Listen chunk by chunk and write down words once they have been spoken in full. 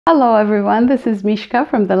Hello everyone, this is Mishka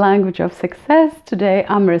from the Language of Success. Today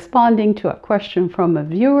I'm responding to a question from a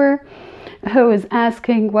viewer who is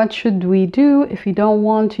asking what should we do if we don't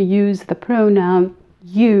want to use the pronoun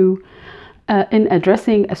you in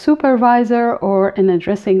addressing a supervisor or in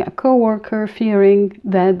addressing a coworker, fearing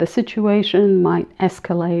that the situation might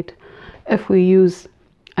escalate if we use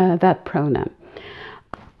that pronoun.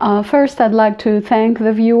 First, I'd like to thank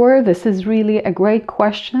the viewer. This is really a great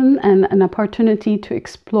question and an opportunity to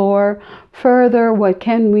explore further what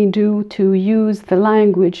can we do to use the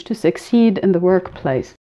language to succeed in the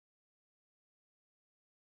workplace.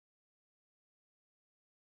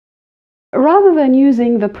 Rather than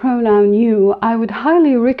using the pronoun you, I would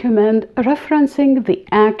highly recommend referencing the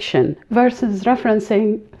action versus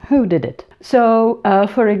referencing who did it. So,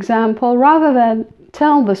 for example, rather than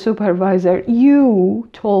tell the supervisor, you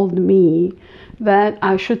told me that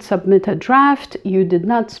I should submit a draft, you did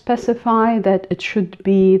not specify that it should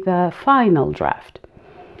be the final draft.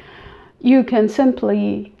 You can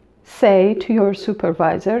simply say to your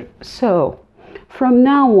supervisor, so from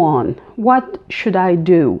now on, what should I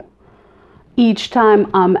do each time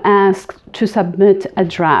I'm asked to submit a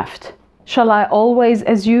draft? Shall I always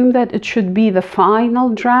assume that it should be the final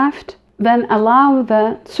draft? Then allow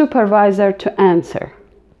the supervisor to answer.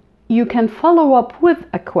 You can follow up with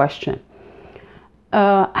a question.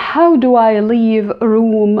 How do I leave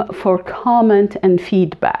room for comment and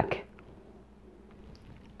feedback?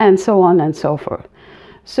 And so on and so forth.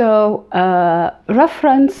 So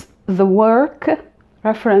reference the work,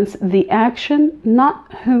 reference the action,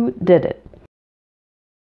 not who did it.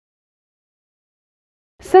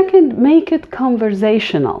 Second, make it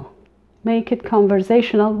conversational. Make it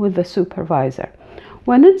conversational with the supervisor.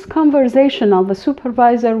 When it's conversational, the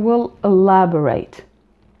supervisor will elaborate.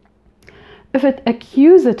 If it's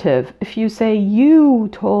accusative, if you say you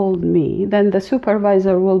told me, then the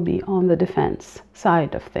supervisor will be on the defense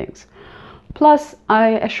side of things. Plus,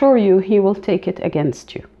 I assure you, he will take it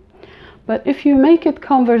against you. But if you make it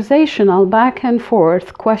conversational, back and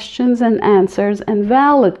forth, questions and answers, and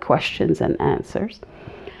valid questions and answers,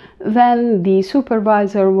 then the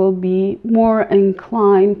supervisor will be more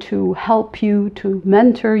inclined to help you, to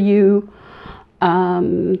mentor you,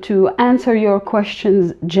 to answer your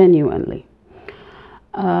questions genuinely.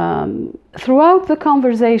 Throughout the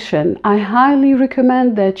conversation, I highly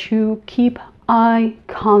recommend that you keep eye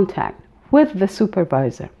contact with the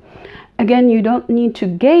supervisor. Again, you don't need to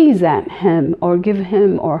gaze at him or give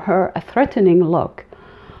him or her a threatening look,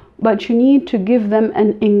 but you need to give them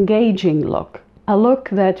an engaging look. A look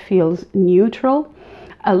that feels neutral,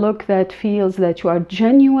 a look that feels that you are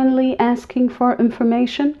genuinely asking for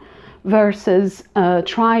information versus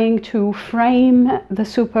trying to frame the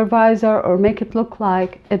supervisor or make it look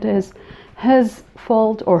like it is his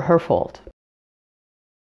fault or her fault.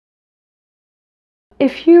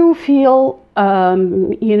 If you feel,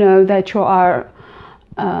 that you are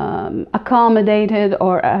accommodated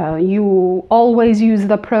or you always use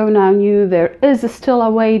the pronoun you, there is still a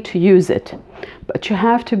way to use it. But you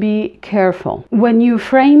have to be careful. When you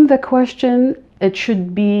frame the question, it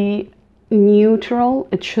should be neutral.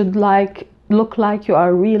 It should look like you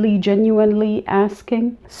are really genuinely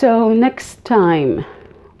asking. So next time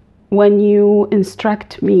when you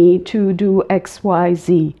instruct me to do X, Y,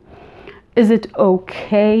 Z, is it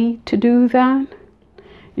okay to do that?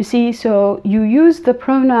 You see, so you use the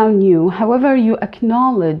pronoun you, however you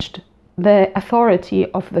acknowledged the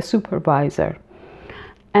authority of the supervisor.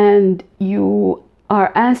 And you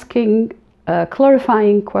are asking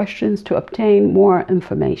clarifying questions to obtain more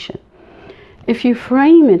information. If you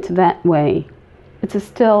frame it that way, it's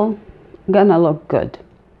still gonna look good.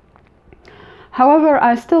 However,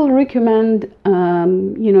 I still recommend,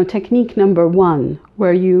 technique number one,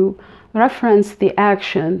 where you reference the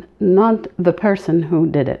action, not the person who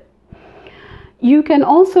did it. You can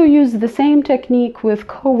also use the same technique with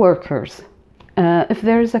coworkers. If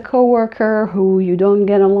there's a coworker who you don't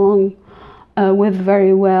get along with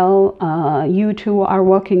very well, you two are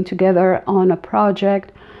working together on a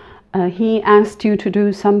project, he asked you to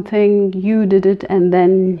do something, you did it, and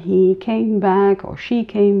then he came back or she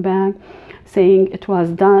came back saying it was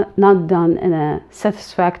not done in a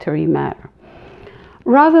satisfactory manner.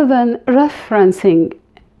 Rather than referencing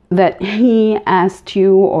that he asked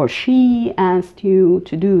you or she asked you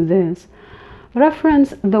to do this,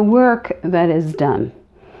 reference the work that is done,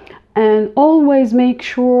 and always make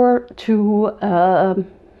sure to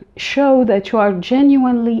show that you are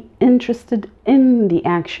genuinely interested in the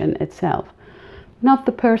action itself, not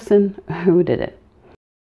the person who did it.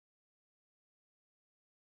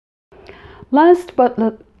 Last but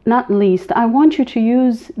not least, I want you to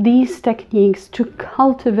use these techniques to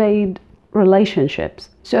cultivate relationships.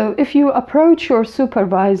 So if you approach your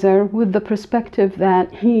supervisor with the perspective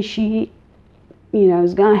that she,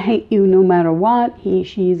 is gonna hate you no matter what,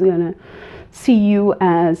 she's gonna see you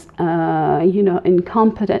as,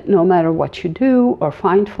 incompetent no matter what you do, or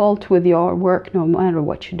find fault with your work no matter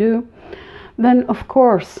what you do, then of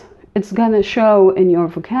course it's going to show in your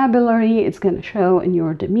vocabulary, it's going to show in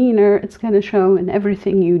your demeanor, it's going to show in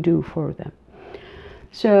everything you do for them.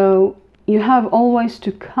 So you have always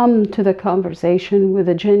to come to the conversation with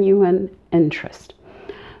a genuine interest.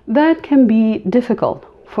 That can be difficult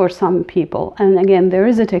for some people, and again, there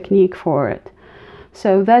is a technique for it.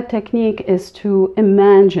 So that technique is to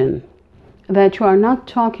imagine that you are not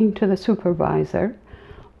talking to the supervisor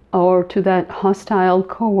or to that hostile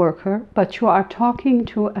coworker, but you are talking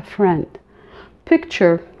to a friend.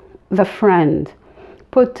 Picture the friend,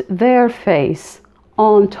 put their face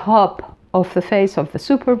on top of the face of the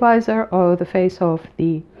supervisor or the face of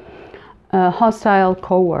the hostile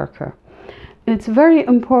coworker. It's very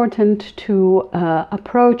important to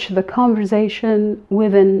approach the conversation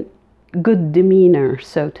with a good demeanor,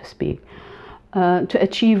 so to speak, to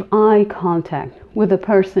achieve eye contact with the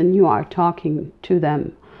person you are talking to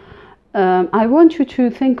them. I want you to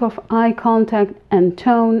think of eye contact and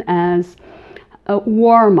tone as a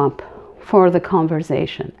warm-up for the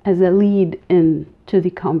conversation, as a lead in to the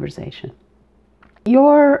conversation.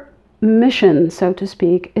 Your mission, so to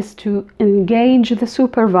speak, is to engage the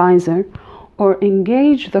supervisor or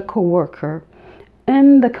engage the coworker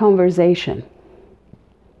in the conversation.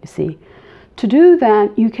 You see, to do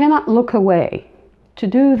that, you cannot look away. To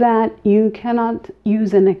do that, you cannot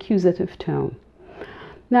use an accusative tone.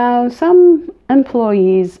 Now, some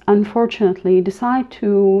employees, unfortunately, decide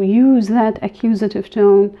to use that accusative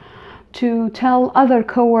tone to tell other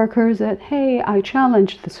coworkers that, hey, I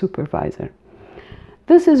challenged the supervisor.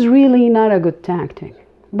 This is really not a good tactic.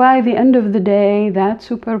 By the end of the day, that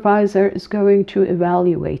supervisor is going to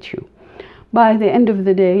evaluate you. By the end of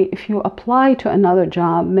the day, if you apply to another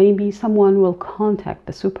job, maybe someone will contact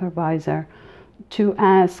the supervisor to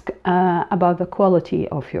ask about the quality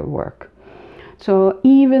of your work. So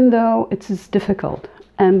even though it is difficult,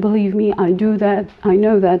 and believe me, I know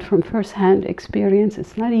that from first-hand experience,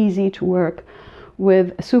 it's not easy to work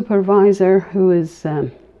with a supervisor who is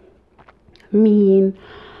mean,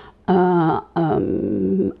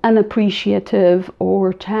 unappreciative,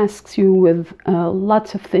 or tasks you with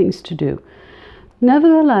lots of things to do.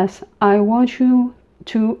 Nevertheless, I want you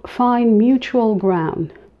to find mutual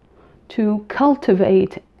ground, to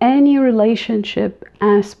cultivate any relationship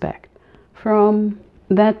aspect from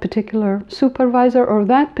that particular supervisor or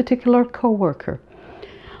that particular coworker.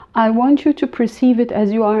 I want you to perceive it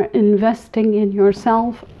as you are investing in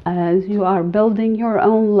yourself, as you are building your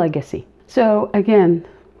own legacy. So again,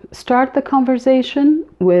 start the conversation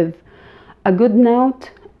with a good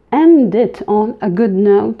note, end it on a good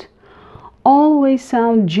note. Always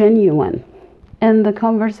sound genuine in the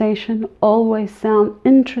conversation, always sound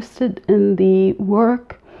interested in the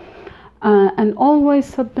work, and always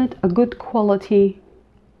submit a good quality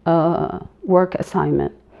work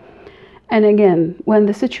assignment. And again, when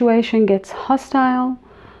the situation gets hostile,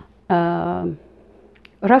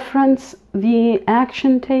 reference the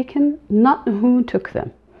action taken, not who took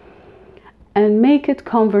them, and make it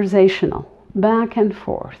conversational, back and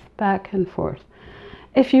forth, back and forth.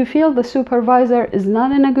 If you feel the supervisor is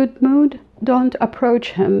not in a good mood, don't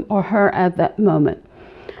approach him or her at that moment.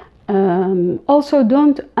 Also,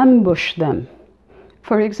 don't ambush them.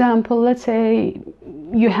 For example, let's say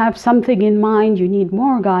you have something in mind, you need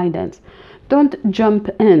more guidance. Don't jump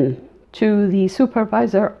in to the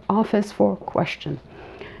supervisor office for a question.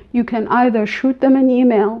 You can either shoot them an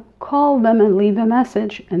email, call them and leave a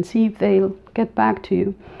message and see if they'll get back to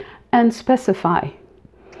you, and specify,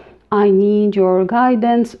 I need your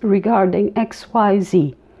guidance regarding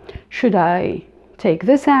XYZ. Should I take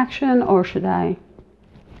this action or should I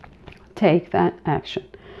take that action?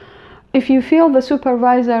 If you feel the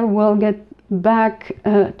supervisor will get back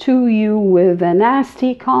to you with a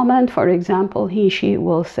nasty comment, for example, she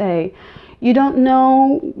will say, you don't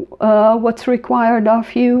know what's required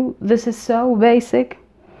of you, this is so basic,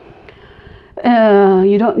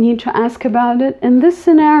 you don't need to ask about it. In this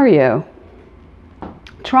scenario,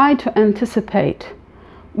 try to anticipate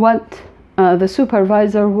what the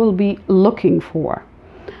supervisor will be looking for.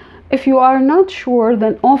 If you are not sure,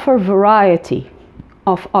 then offer variety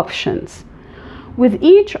of options. With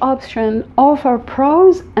each option, offer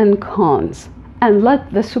pros and cons and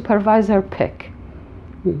let the supervisor pick.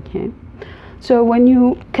 Okay? So when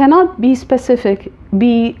you cannot be specific,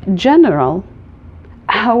 be general.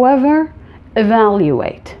 However,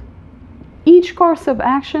 evaluate. Each course of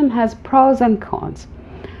action has pros and cons.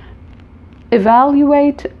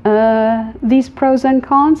 Evaluate these pros and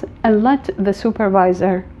cons and let the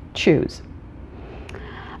supervisor choose.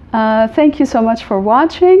 Thank you so much for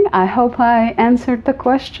watching. I hope I answered the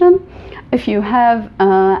question. If you have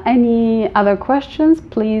any other questions,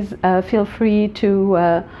 please feel free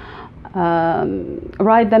to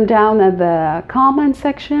write them down at the comment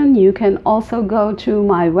section. You can also go to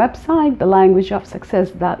my website,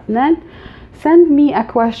 thelanguageofsuccess.net. Send me a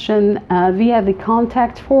question via the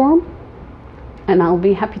contact form, and I'll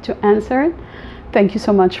be happy to answer it. Thank you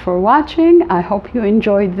so much for watching. I hope you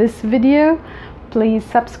enjoyed this video. Please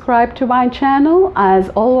subscribe to my channel. As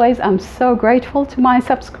always, I'm so grateful to my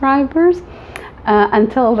subscribers.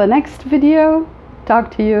 Until the next video,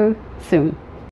 talk to you soon.